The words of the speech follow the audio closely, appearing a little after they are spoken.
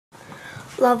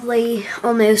lovely,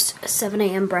 almost 7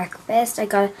 a.m. breakfast. I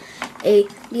got a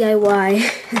DIY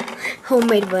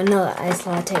homemade vanilla ice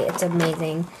latte. It's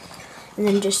amazing. And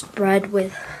then just bread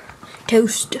with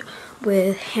toast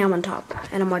with ham on top.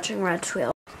 And I'm watching Red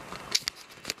Trail.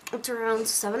 It's around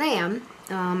 7 a.m.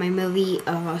 My movie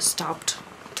stopped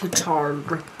to charge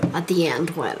at the end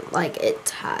when it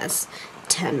has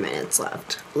 10 minutes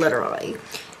left, literally.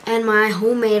 And my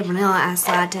homemade vanilla ice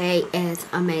latte is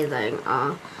amazing.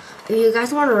 If you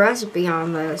guys want a recipe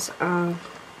on this,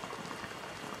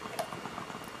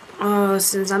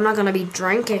 since I'm not gonna be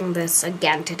drinking this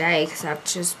again today, because I've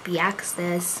just BX'd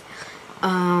this,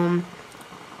 I'm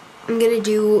gonna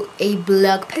do a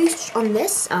blog post on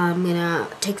this. I'm gonna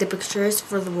take the pictures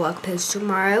for the vlog post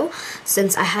tomorrow,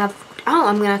 since I have,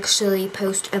 I'm gonna actually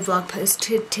post a vlog post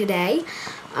today,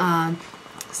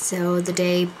 so the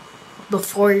day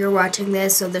before you're watching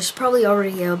this, so there's probably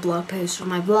already a blog post for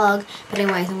my vlog, but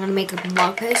anyways, I'm gonna make a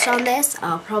blog post on this.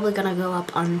 Probably gonna go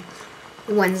up on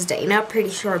Wednesday, not pretty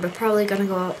sure, but probably gonna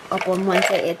go up on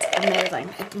Wednesday. It's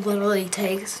amazing. It literally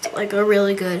tastes like a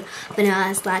really good vanilla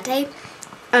ice latte.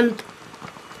 And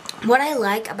what I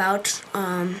like about,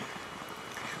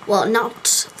 well,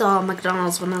 not the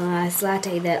McDonald's vanilla ice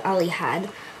latte that Ali had,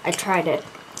 I tried it.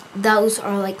 Those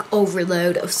are like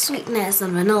overload of sweetness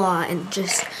and vanilla, and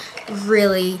just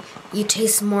really, you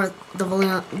taste more the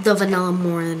vanilla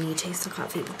more than you taste the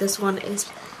coffee. But this one is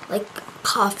like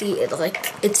coffee.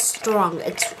 It's strong.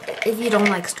 If you don't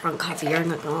like strong coffee, you're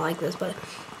not gonna like this. But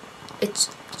it's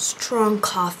strong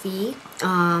coffee.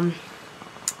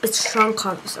 It's strong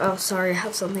coffee. Oh, sorry, I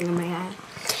have something in my eye.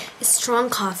 It's strong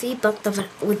coffee, but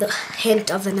with a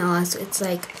hint of vanilla. So it's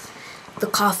like the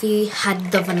coffee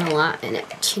had the vanilla in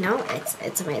it. You know,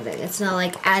 it's amazing. It's not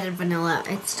like added vanilla.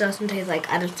 It doesn't taste like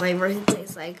added flavors. It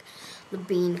tastes like the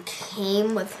bean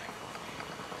came with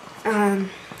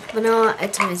vanilla.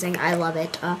 It's amazing. I love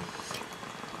it.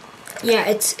 Yeah,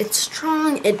 it's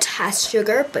strong. It has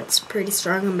sugar, but it's pretty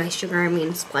strong. And by sugar, I mean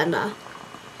Splenda.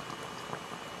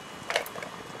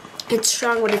 It's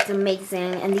strong, but it's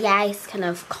amazing, and the ice kind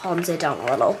of calms it down a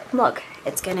little. Look,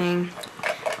 it's getting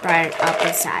bright up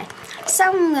inside. So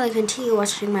I'm gonna continue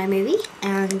watching my movie,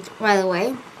 and by the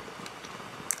way,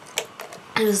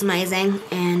 it was amazing,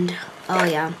 and oh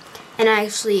yeah, and I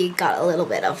actually got a little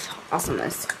bit of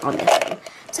awesomeness on this thing.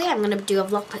 So yeah, I'm gonna do a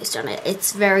vlog post on it.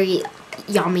 It's very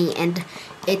yummy, and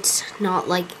it's not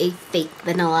like a fake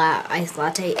vanilla ice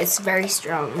latte. It's very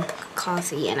strong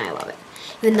coffee, and I love it.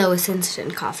 Even though it's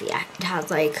instant coffee, it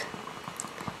has like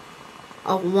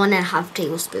 1.5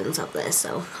 tablespoons of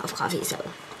coffee, so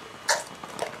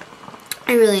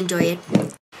I really enjoy it.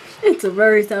 It's a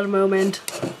very sad moment.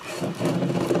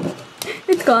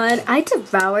 It's gone. I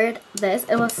devoured this.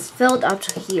 It was filled up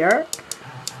to here.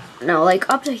 No, like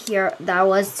up to here. That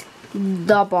was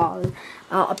the ball.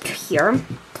 Up to here.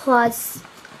 Plus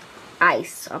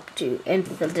ice up to, and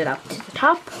filled it up to the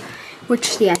top.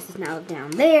 Which the ice is now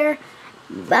down there.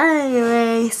 But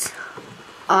anyways,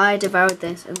 I devoured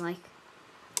this in like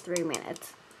 3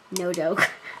 minutes. No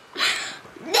joke.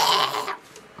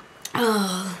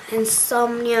 Oh,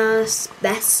 insomnia's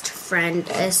best friend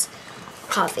is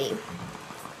coffee.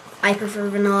 I prefer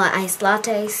vanilla iced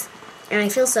lattes, and I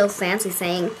feel so fancy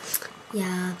saying,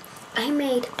 yeah, I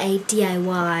made a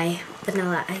DIY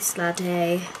vanilla iced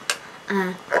latte.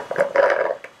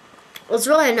 It's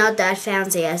really not that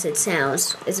fancy as it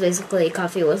sounds. It's basically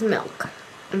coffee with milk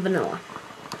and vanilla.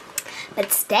 But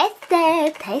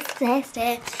taste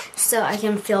it. So I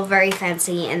can feel very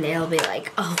fancy, and they'll be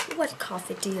like, oh, what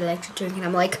coffee do you like to drink? And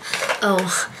I'm like,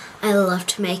 oh, I love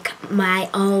to make my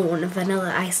own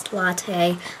vanilla iced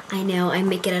latte. I know, I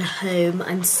make it at home.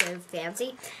 I'm so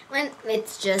fancy. When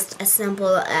it's just as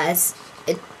simple as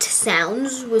it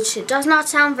sounds, which it does not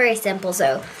sound very simple,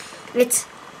 so it's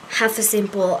half as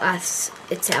simple as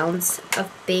it sounds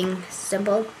of being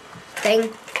simple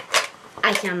thing.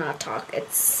 I cannot talk.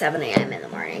 It's 7 a.m. in the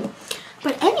morning.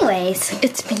 But anyways,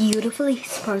 it's beautifully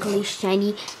sparkly,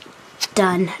 shiny,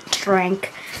 done,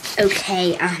 drank.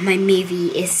 Okay, my movie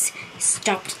is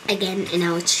stopped again, and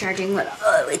now it's charging, but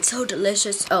oh, it's so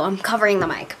delicious. Oh, I'm covering the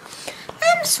mic.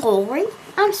 I'm sorry.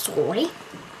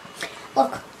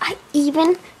 Look, I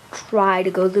even try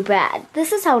to go to bed.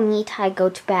 This is how neat I go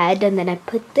to bed, and then I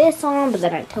put this on, but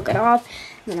then I took it off,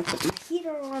 and then I put my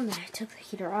heater on, then I took the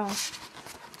heater off.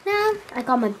 Now, I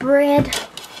got my bread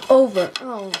over.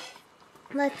 Oh,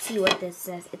 let's see what this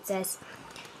says. It says,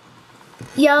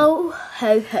 yo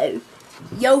ho ho.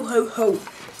 Yo ho ho.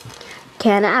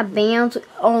 Can I bounce?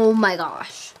 Oh my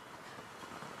gosh.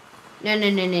 No.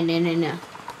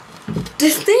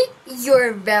 Disney,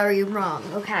 you're very wrong.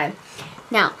 Okay.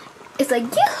 Now, it's like,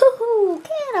 yoo-hoo,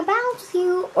 can I bounce with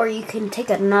you? Or you can take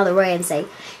it another way and say,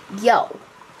 yo,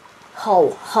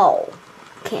 ho, ho,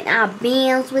 can I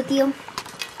bounce with you?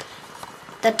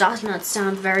 That does not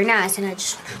sound very nice, and I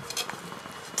just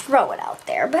throw it out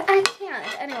there, but I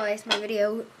can't. Anyways, my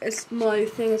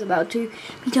thing is about to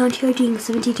be done charging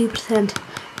 72%.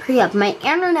 Hurry up, my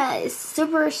internet is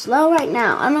super slow right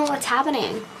now. I don't know what's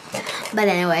happening. But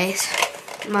anyways,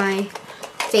 my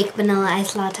fake vanilla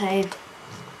ice latte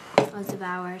was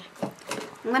devoured.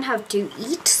 I'm gonna have to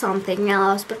eat something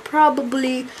else, but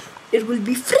probably it will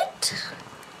be fruit.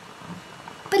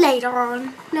 But later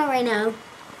on, not right now.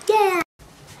 Yeah!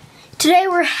 Today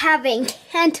we're having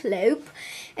cantaloupe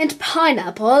and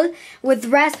pineapple with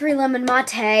raspberry lemon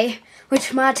mate,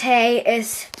 which mate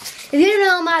is, if you don't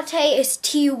know, mate is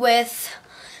tea with,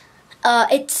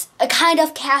 it's a kind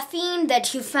of caffeine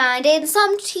that you find in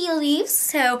some tea leaves.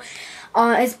 So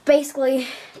it's basically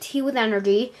tea with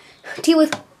energy, tea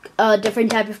with a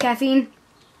different type of caffeine.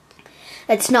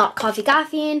 It's not coffee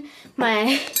caffeine.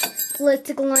 My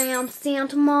political lamp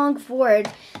Santa mug for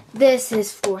this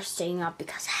is for staying up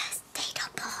because I stayed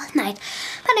up all night.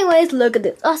 But anyways, look at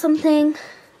this awesome thing.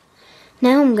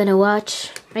 Now I'm gonna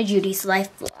watch my Judy's life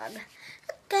vlog.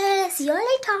 Okay, see you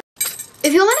later.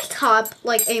 If you want to cup,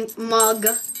 like a mug,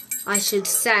 I should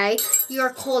say,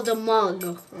 you're called a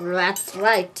mug. That's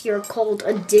right, you're called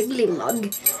a diggly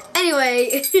mug.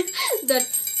 Anyway, that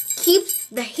keeps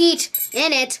the heat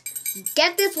in it.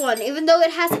 Get this one, even though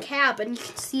it has a cap, and you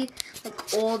can see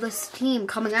like all the steam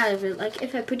coming out of it. Like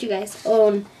if I put you guys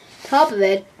on top of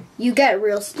it, you get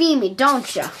real steamy,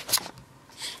 don't you?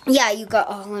 Yeah, you got.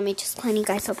 Oh, let me just clean you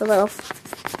guys up a little.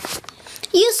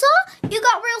 You saw? You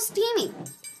got real steamy.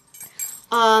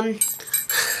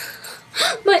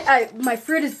 My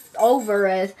fruit is over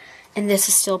it, and this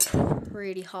is still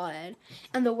pretty hot,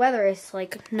 and the weather is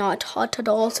like not hot at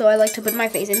all. So I like to put my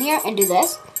face in here and do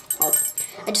this.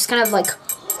 I just kind of like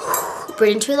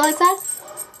breathe into it like that,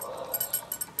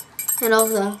 and all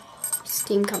the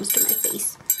steam comes to my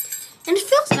face, and it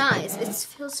feels nice. It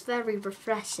feels very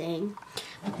refreshing.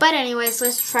 But anyways,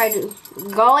 let's try to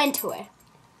go into it.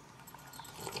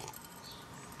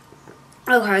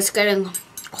 Okay, it's getting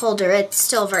colder. It's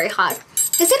still very hot.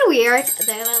 Is it weird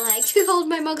that I like to hold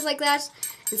my mugs like that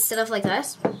instead of like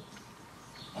this?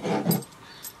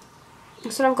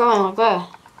 Instead of going like that.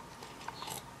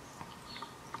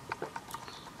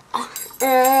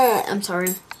 I'm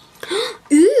sorry.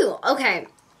 Ooh, okay.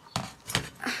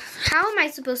 How am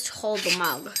I supposed to hold the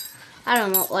mug? I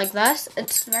don't know, like this.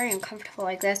 It's very uncomfortable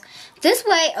like this. This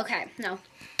way, okay, no.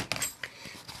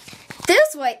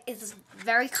 This way is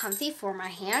very comfy for my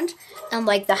hand. And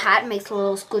like the hat makes a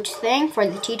little scooch thing for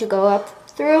the tea to go up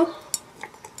through.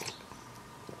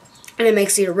 And it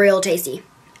makes it real tasty.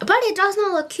 But it does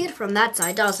not look cute from that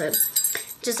side, does it?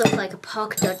 It just looks like a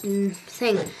polka dot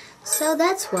thing. So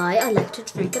that's why I like to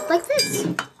drink it like this.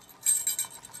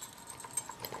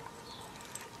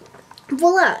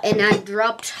 Voila! And I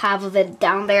dropped half of it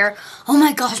down there. Oh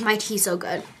my gosh, my tea's so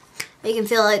good. You can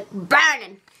feel it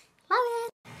burning. Love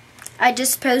it. I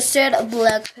just posted a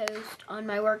blog post on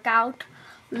my workout.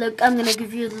 Look, I'm gonna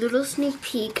give you a little sneak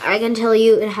peek. I can tell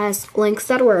you it has links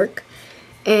that work.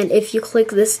 And if you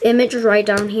click this image right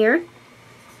down here,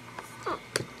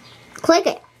 click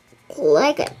it,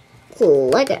 click it,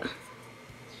 click it.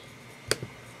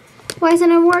 Why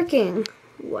isn't it working?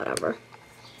 Whatever.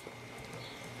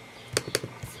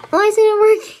 Why isn't it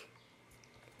working?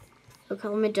 Okay,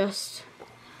 let me just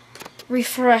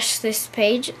refresh this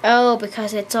page. Oh,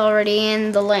 because it's already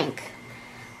in the link.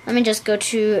 Let me just go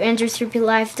to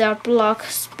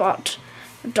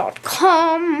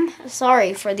andrew3blife.blogspot.com.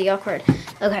 Sorry for the awkward.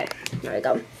 Okay, there we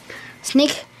go.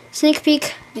 Sneak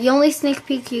peek. The only sneak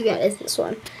peek you get is this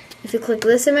one. If you click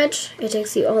this image, it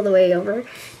takes you all the way over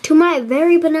to my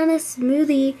very banana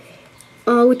smoothie,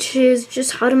 which is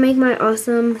just how to make my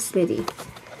awesome smoothie.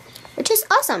 Which is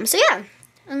awesome. So yeah,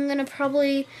 I'm gonna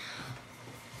probably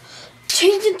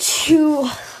change it to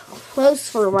clothes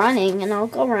for running, and I'll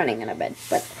go running in a bit.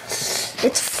 But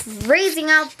it's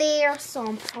freezing out there, so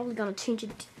I'm probably gonna change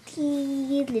it to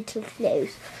these little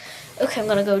clothes. Okay, I'm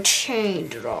gonna go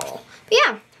change it all. But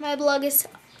yeah, my blog is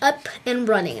up and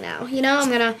running now. You know, I'm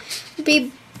gonna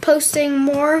be posting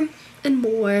more and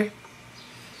more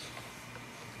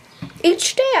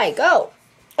each day I go.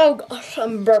 Oh gosh,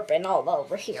 I'm burping all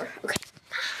over here. Okay,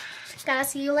 gotta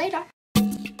see you later.